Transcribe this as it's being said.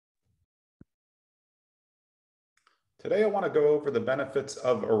Today, I want to go over the benefits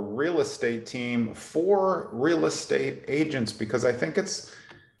of a real estate team for real estate agents because I think it's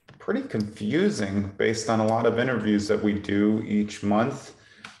pretty confusing based on a lot of interviews that we do each month.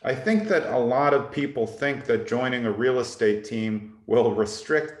 I think that a lot of people think that joining a real estate team will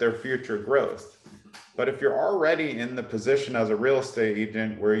restrict their future growth. But if you're already in the position as a real estate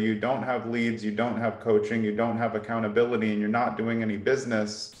agent where you don't have leads, you don't have coaching, you don't have accountability, and you're not doing any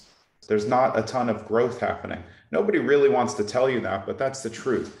business, there's not a ton of growth happening. Nobody really wants to tell you that, but that's the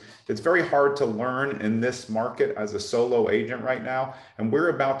truth. It's very hard to learn in this market as a solo agent right now. And we're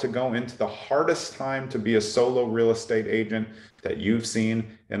about to go into the hardest time to be a solo real estate agent that you've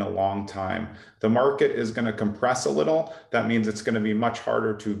seen in a long time. The market is going to compress a little. That means it's going to be much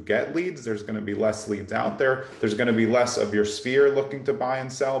harder to get leads. There's going to be less leads out there. There's going to be less of your sphere looking to buy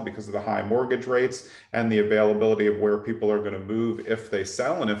and sell because of the high mortgage rates and the availability of where people are going to move if they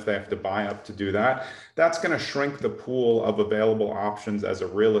sell and if they have to buy up to do that. That's going to shrink the pool of available options as a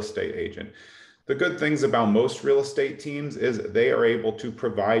real estate agent. The good things about most real estate teams is they are able to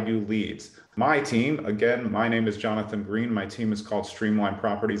provide you leads. My team, again, my name is Jonathan Green. My team is called Streamlined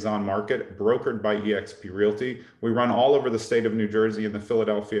Properties On-Market, brokered by eXp Realty. We run all over the state of New Jersey and the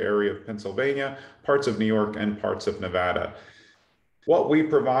Philadelphia area of Pennsylvania, parts of New York, and parts of Nevada. What we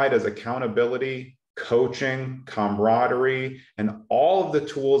provide is accountability, coaching, camaraderie, and all of the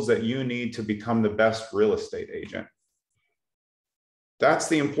tools that you need to become the best real estate agent. That's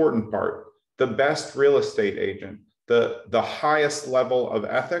the important part. The best real estate agent, the highest level of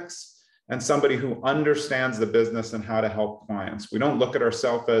ethics, and somebody who understands the business and how to help clients. We don't look at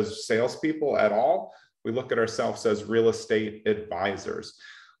ourselves as salespeople at all. We look at ourselves as real estate advisors.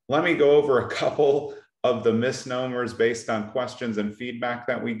 Let me go over a couple of the misnomers based on questions and feedback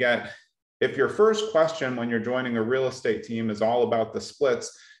that we get. If your first question when you're joining a real estate team is all about the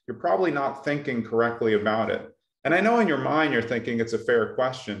splits, you're probably not thinking correctly about it. And I know in your mind you're thinking it's a fair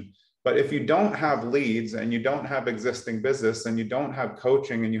question, but if you don't have leads and you don't have existing business and you don't have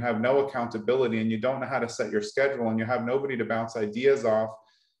coaching and you have no accountability and you don't know how to set your schedule and you have nobody to bounce ideas off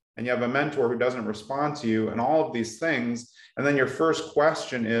and you have a mentor who doesn't respond to you and all of these things, and then your first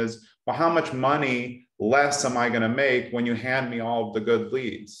question is, well, how much money less am I going to make when you hand me all of the good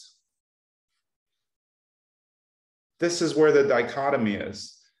leads? This is where the dichotomy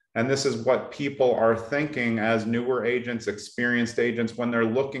is. And this is what people are thinking as newer agents, experienced agents, when they're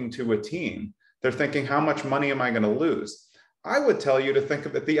looking to a team. They're thinking, how much money am I going to lose? I would tell you to think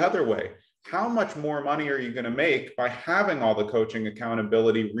of it the other way. How much more money are you going to make by having all the coaching,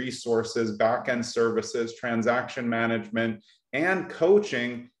 accountability, resources, back-end services, transaction management, and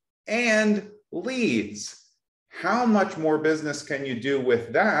coaching and leads? How much more business can you do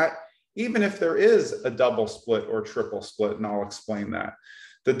with that, even if there is a double split or triple split? And I'll explain that.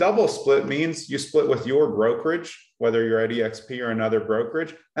 The double split means you split with your brokerage, whether you're at eXp or another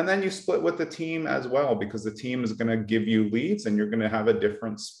brokerage, and then you split with the team as well, because the team is going to give you leads and you're going to have a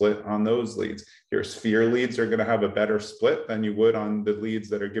different split on those leads. Your sphere leads are going to have a better split than you would on the leads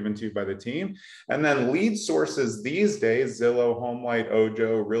that are given to you by the team. And then lead sources these days, Zillow, HomeLight,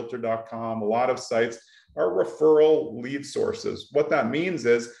 Ojo, Realtor.com, a lot of sites are referral lead sources. What that means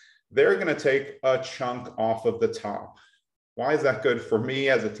is they're going to take a chunk off of the top. Why is that good for me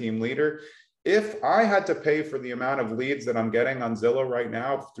as a team leader? If I had to pay for the amount of leads that I'm getting on Zillow right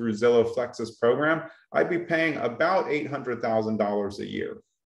now through Zillow Flex's program, I'd be paying about $800,000 a year.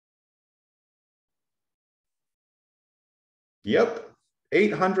 Yep,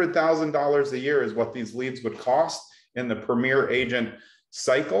 $800,000 a year is what these leads would cost in the Premier Agent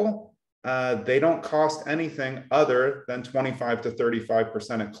cycle. They don't cost anything other than 25 to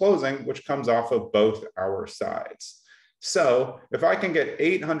 35% at closing, which comes off of both our sides. So if I can get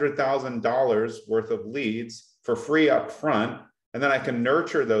 $800,000 worth of leads for free up front, and then I can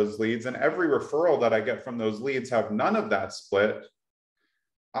nurture those leads, and every referral that I get from those leads have none of that split,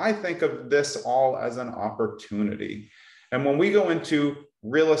 I think of this all as an opportunity. And when we go into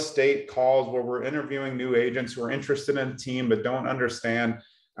real estate calls where we're interviewing new agents who are interested in a team but don't understand,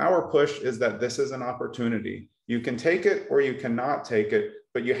 our push is that this is an opportunity. You can take it or you cannot take it,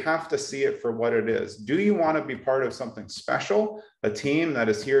 but you have to see it for what it is. Do you want to be part of something special, a team that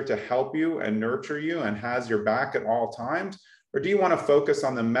is here to help you and nurture you and has your back at all times? Or do you want to focus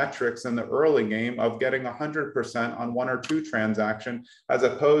on the metrics in the early game of getting 100% on one or two transactions, as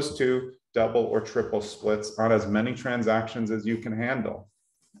opposed to double or triple splits on as many transactions as you can handle?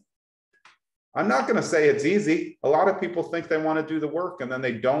 I'm not going to say it's easy. A lot of people think they want to do the work and then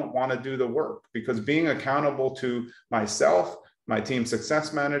they don't want to do the work, because being accountable to myself, my team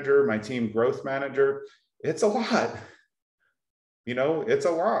success manager, my team growth manager, it's a lot. You know, it's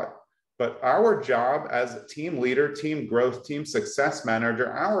a lot. But our job as a team leader, team growth, team success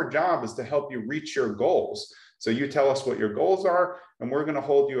manager, our job is to help you reach your goals. So you tell us what your goals are, and we're going to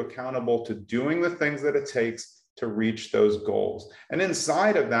hold you accountable to doing the things that it takes to reach those goals. And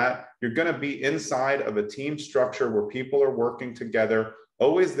inside of that, you're going to be inside of a team structure where people are working together,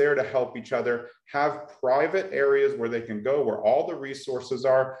 always there to help each other, have private areas where they can go, where all the resources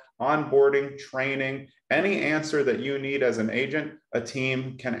are, onboarding, training, any answer that you need as an agent, a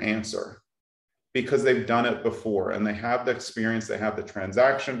team can answer because they've done it before and they have the experience, they have the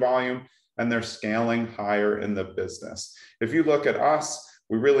transaction volume, and they're scaling higher in the business. If you look at us,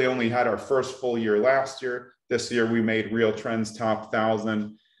 we really only had our first full year last year. This year we made Real Trends Top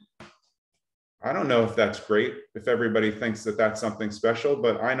 1,000. I don't know if that's great, if everybody thinks that that's something special,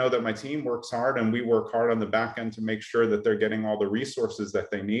 but I know that my team works hard and we work hard on the back end to make sure that they're getting all the resources that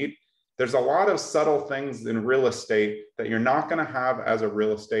they need. There's a lot of subtle things in real estate that you're not going to have as a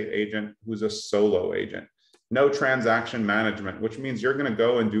real estate agent who's a solo agent. No transaction management, which means you're going to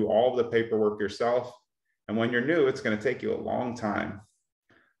go and do all of the paperwork yourself. And when you're new, it's going to take you a long time.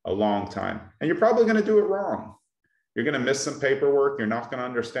 And you're probably going to do it wrong. You're going to miss some paperwork. You're not going to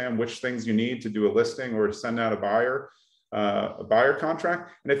understand which things you need to do a listing or to send out a buyer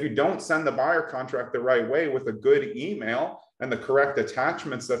contract. And if you don't send the buyer contract the right way with a good email and the correct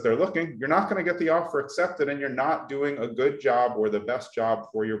attachments that they're looking, you're not going to get the offer accepted, and you're not doing a good job or the best job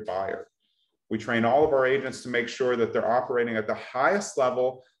for your buyer. We train all of our agents to make sure that they're operating at the highest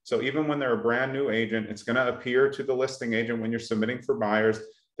level. So even when they're a brand new agent, it's going to appear to the listing agent when you're submitting for buyers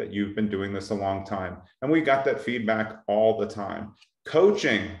that you've been doing this a long time. And we got that feedback all the time.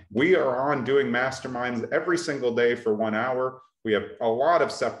 Coaching, we are on doing masterminds every single day for 1 hour. We have a lot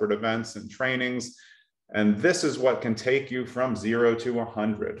of separate events and trainings. And this is what can take you from 0 to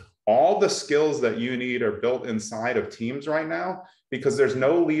 100. All the skills that you need are built inside of teams right now, because there's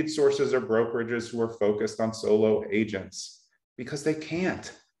no lead sources or brokerages who are focused on solo agents because they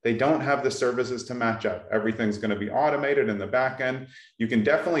can't. They don't have the services to match up. Everything's going to be automated in the back end. You can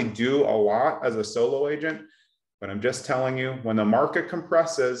definitely do a lot as a solo agent, but I'm just telling you, when the market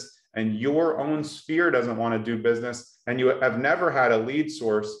compresses and your own sphere doesn't want to do business, and you have never had a lead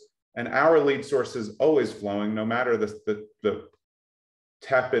source, and our lead source is always flowing, no matter the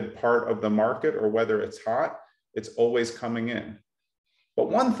tepid part of the market or whether it's hot, it's always coming in.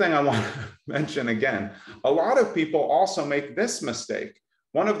 But one thing I want to mention again, a lot of people also make this mistake.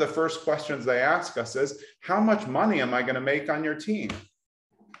 One of the first questions they ask us is, how much money am I going to make on your team?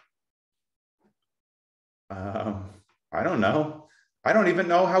 I don't know. I don't even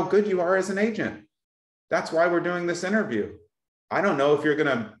know how good you are as an agent. That's why we're doing this interview. I don't know if you're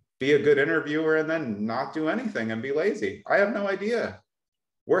going to be a good interviewer and then not do anything and be lazy. I have no idea.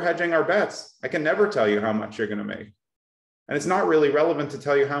 We're hedging our bets. I can never tell you how much you're going to make. And it's not really relevant to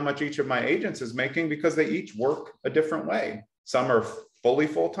tell you how much each of my agents is making, because they each work a different way. Some are fully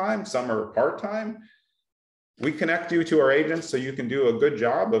full-time, some are part-time. We connect you to our agents so you can do a good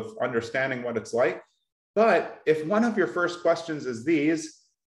job of understanding what it's like. But if one of your first questions is these,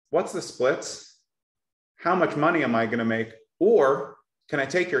 what's the splits? How much money am I going to make? Or can I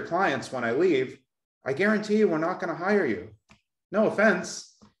take your clients when I leave? I guarantee you we're not going to hire you. No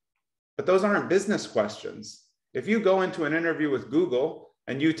offense, but those aren't business questions. If you go into an interview with Google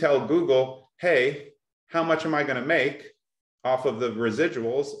and you tell Google, hey, how much am I going to make off of the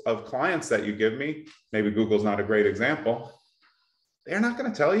residuals of clients that you give me? Maybe Google's not a great example. They're not going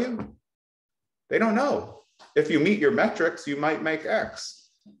to tell you. They don't know. If you meet your metrics, you might make X.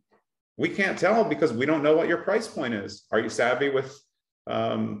 We can't tell because we don't know what your price point is. Are you savvy with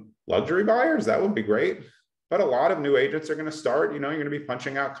luxury buyers? That would be great. But a lot of new agents are going to start, you're going to be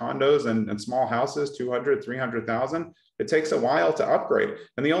punching out condos and small houses, 200, 300,000. It takes a while to upgrade.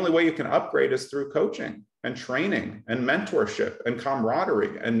 And the only way you can upgrade is through coaching and training and mentorship and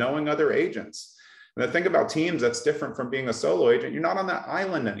camaraderie and knowing other agents. And the thing about teams that's different from being a solo agent, you're not on that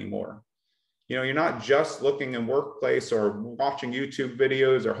island anymore. You're not just looking in workplace or watching YouTube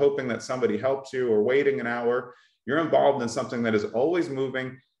videos or hoping that somebody helps you or waiting an hour. You're involved in something that is always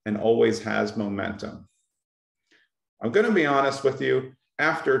moving and always has momentum. I'm going to be honest with you,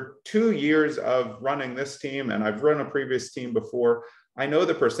 after 2 years of running this team, and I've run a previous team before, I know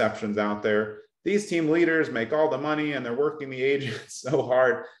the perceptions out there. These team leaders make all the money and they're working the agents so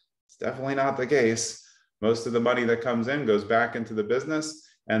hard. It's definitely not the case. Most of the money that comes in goes back into the business,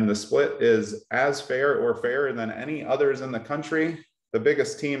 and the split is as fair or fairer than any others in the country. The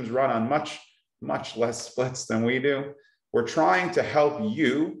biggest teams run on much, much less splits than we do. We're trying to help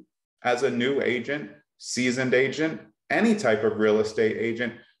you as a new agent, seasoned agent, any type of real estate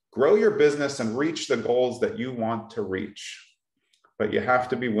agent, grow your business and reach the goals that you want to reach. but you have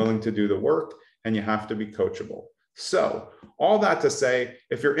to be willing to do the work and you have to be coachable. So all that to say,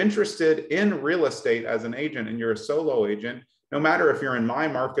 if you're interested in real estate as an agent and you're a solo agent, no matter if you're in my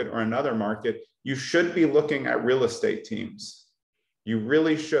market or another market, you should be looking at real estate teams. You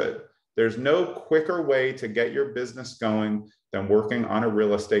really should. There's no quicker way to get your business going than working on a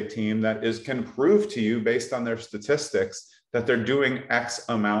real estate team that can prove to you based on their statistics that they're doing X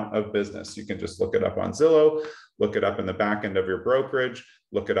amount of business. You can just look it up on Zillow, look it up in the back end of your brokerage,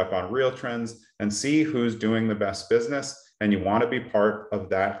 look it up on Real Trends and see who's doing the best business. And you want to be part of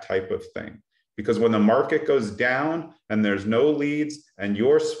that type of thing. Because when the market goes down and there's no leads and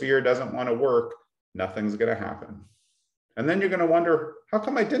your sphere doesn't want to work, nothing's going to happen. And then you're going to wonder, how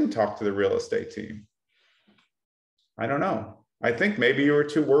come I didn't talk to the real estate team? I don't know. I think maybe you were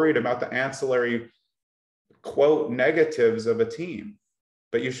too worried about the ancillary quote negatives of a team,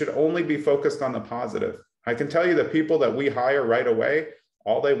 but you should only be focused on the positive. I can tell you the people that we hire right away,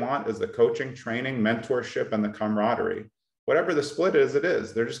 all they want is the coaching, training, mentorship, and the camaraderie. Whatever the split is, it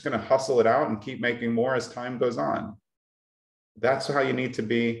is. They're just going to hustle it out and keep making more as time goes on. That's how you need to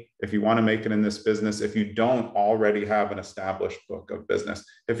be if you want to make it in this business, if you don't already have an established book of business.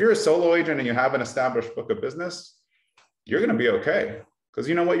 If you're a solo agent and you have an established book of business, you're going to be okay because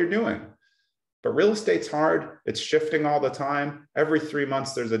you know what you're doing. But real estate's hard. It's shifting all the time. Every 3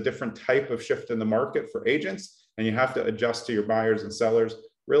 months, there's a different type of shift in the market for agents, and you have to adjust to your buyers and sellers.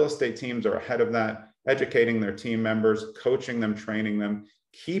 Real estate teams are ahead of that, educating their team members, coaching them, training them,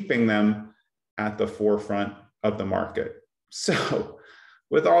 keeping them at the forefront of the market. So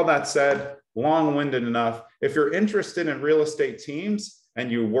with all that said, long-winded enough, if you're interested in real estate teams and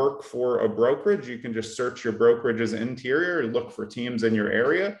you work for a brokerage, you can just search your brokerage's interior and look for teams in your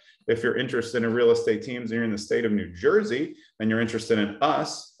area. If you're interested in real estate teams and you're in the state of New Jersey and you're interested in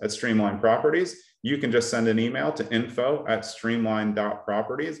us at Streamlined Properties, you can just send an email to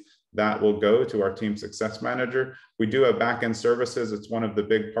info@streamlined.properties. That will go to our team success manager. We do have back-end services. It's one of the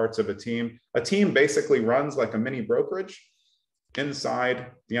big parts of a team. A team basically runs like a mini brokerage inside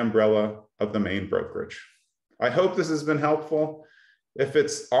the umbrella of the main brokerage. I hope this has been helpful. If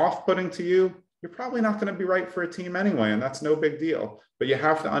it's off-putting to you, you're probably not going to be right for a team anyway, and that's no big deal. But you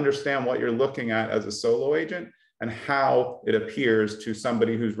have to understand what you're looking at as a solo agent and how it appears to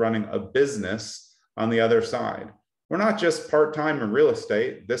somebody who's running a business on the other side. We're not just part-time in real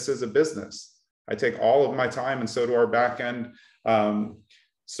estate. This is a business. I take all of my time, and so do our back-end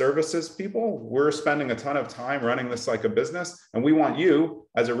services people. We're spending a ton of time running this like a business, and we want you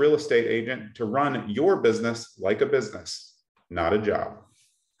as a real estate agent to run your business like a business, not a job.